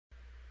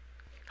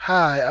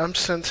Hi, I'm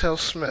Centel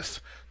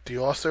Smith, the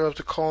author of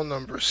the Call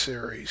Number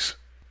series.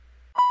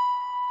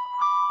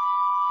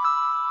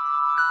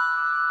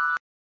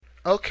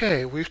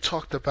 Okay, we've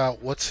talked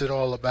about what's it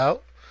all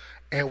about,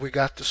 and we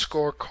got the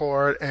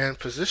scorecard and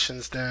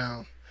positions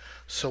down.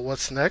 So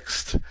what's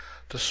next?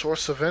 The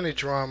source of any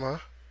drama,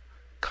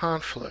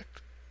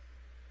 conflict.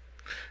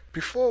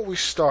 Before we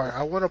start,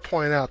 I want to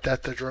point out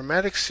that the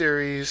dramatic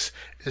series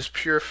is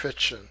pure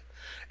fiction.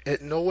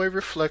 It no way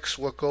reflects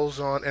what goes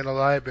on in a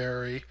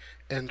library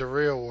in the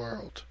real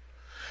world.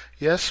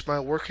 Yes, my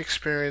work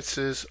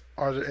experiences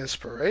are the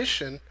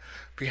inspiration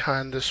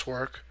behind this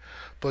work,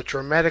 but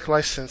dramatic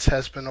license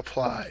has been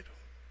applied.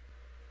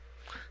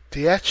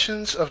 The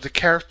actions of the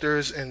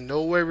characters in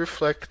no way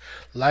reflect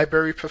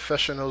library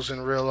professionals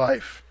in real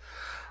life.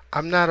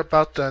 I'm not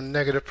about the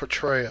negative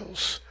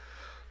portrayals.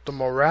 The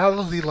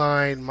morality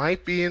line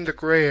might be in the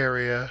gray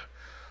area,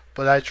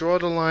 but I draw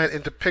the line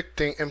in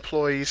depicting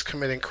employees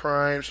committing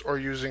crimes or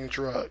using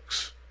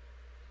drugs.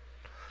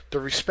 The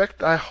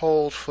respect I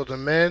hold for the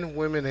men,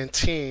 women, and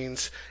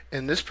teens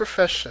in this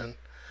profession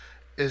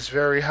is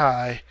very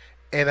high,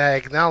 and I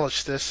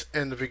acknowledge this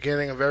in the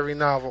beginning of every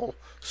novel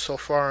so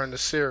far in the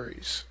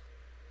series.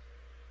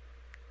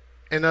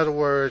 In other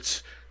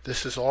words,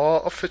 this is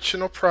all a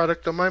fictional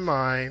product of my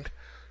mind.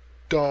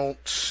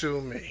 Don't sue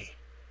me.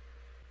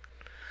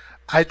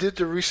 I did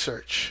the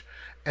research,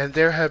 and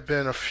there have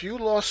been a few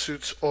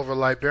lawsuits over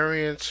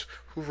librarians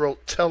who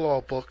wrote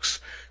tell-all books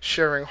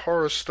sharing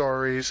horror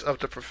stories of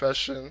the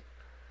profession,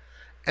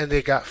 and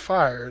they got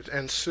fired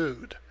and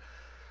sued.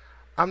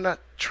 I'm not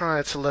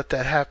trying to let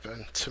that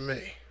happen to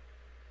me.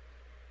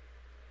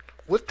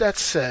 With that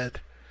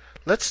said,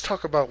 let's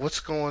talk about what's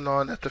going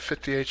on at the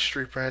 58th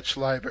Street Branch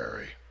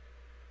Library.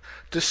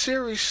 The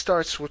series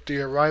starts with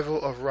the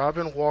arrival of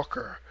Robin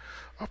Walker,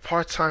 a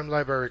part-time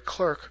library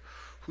clerk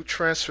who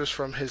transfers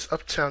from his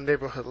uptown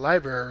neighborhood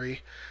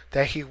library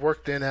that he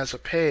worked in as a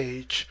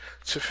page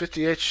to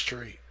 58th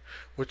Street,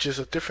 which is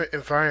a different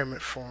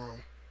environment for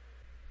him.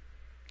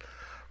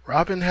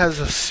 Robin has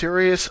a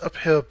serious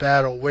uphill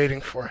battle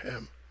waiting for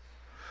him,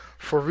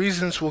 for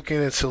reasons we'll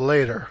get into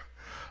later,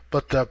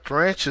 but the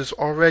branch is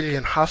already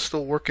in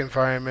hostile work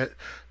environment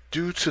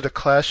due to the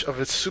clash of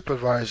its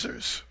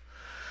supervisors,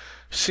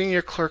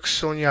 senior clerk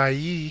Sonia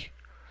Yi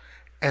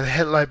and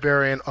head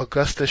librarian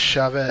Augustus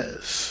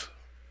Chavez.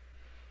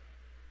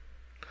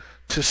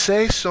 To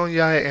say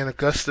Sonia and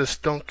Augustus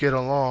don't get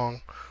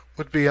along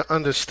would be an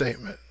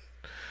understatement.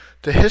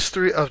 The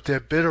history of their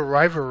bitter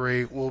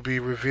rivalry will be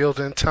revealed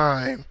in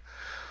time,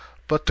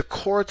 but the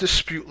core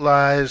dispute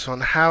lies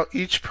on how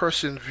each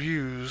person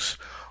views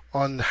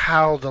on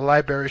how the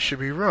library should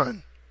be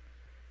run.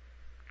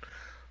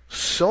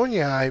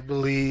 Sonia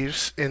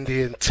believes in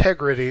the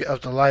integrity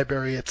of the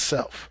library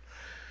itself.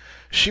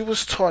 She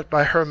was taught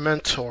by her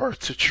mentor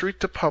to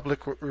treat the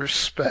public with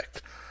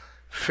respect,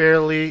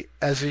 fairly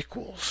as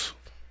equals.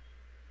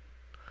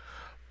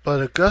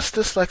 But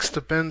Augustus likes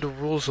to bend the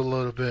rules a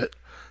little bit,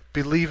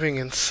 believing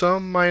in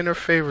some minor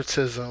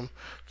favoritism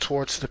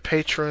towards the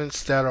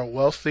patrons that are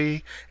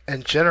wealthy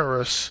and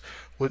generous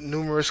with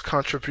numerous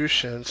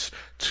contributions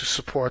to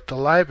support the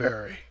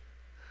library.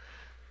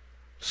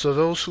 So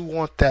those who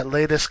want that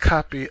latest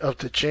copy of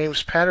the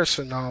James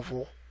Patterson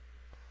novel,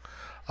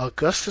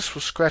 Augustus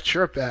will scratch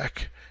your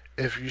back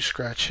if you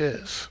scratch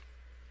his.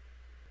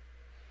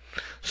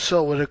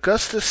 So with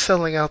Augustus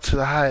selling out to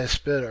the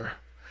highest bidder,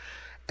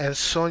 and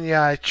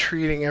Sonia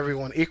treating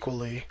everyone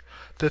equally,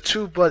 the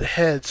two butt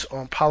heads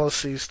on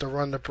policies to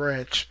run the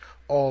branch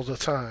all the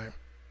time.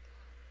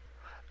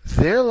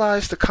 There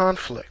lies the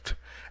conflict,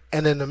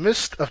 and in the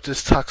midst of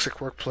this toxic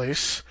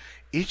workplace,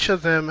 each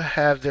of them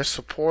have their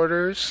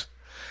supporters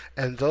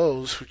and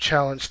those who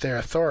challenge their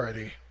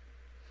authority,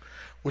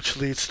 which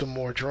leads to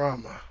more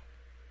drama.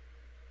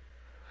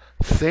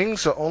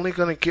 Things are only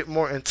going to get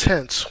more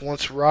intense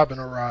once Robin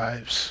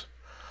arrives.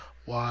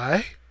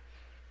 Why?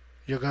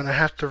 You're going to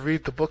have to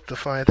read the book to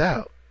find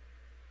out.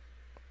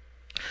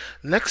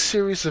 Next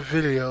series of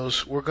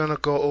videos, we're going to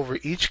go over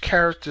each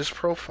character's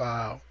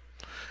profile,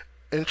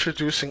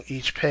 introducing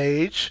each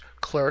page,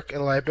 clerk,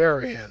 and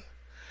librarian,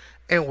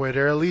 and where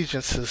their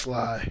allegiances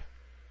lie.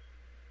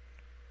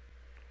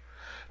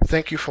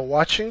 Thank you for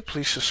watching.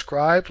 Please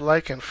subscribe,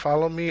 like, and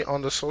follow me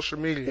on the social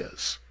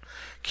medias.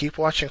 Keep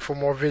watching for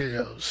more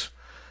videos.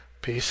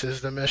 Peace is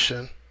the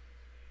mission.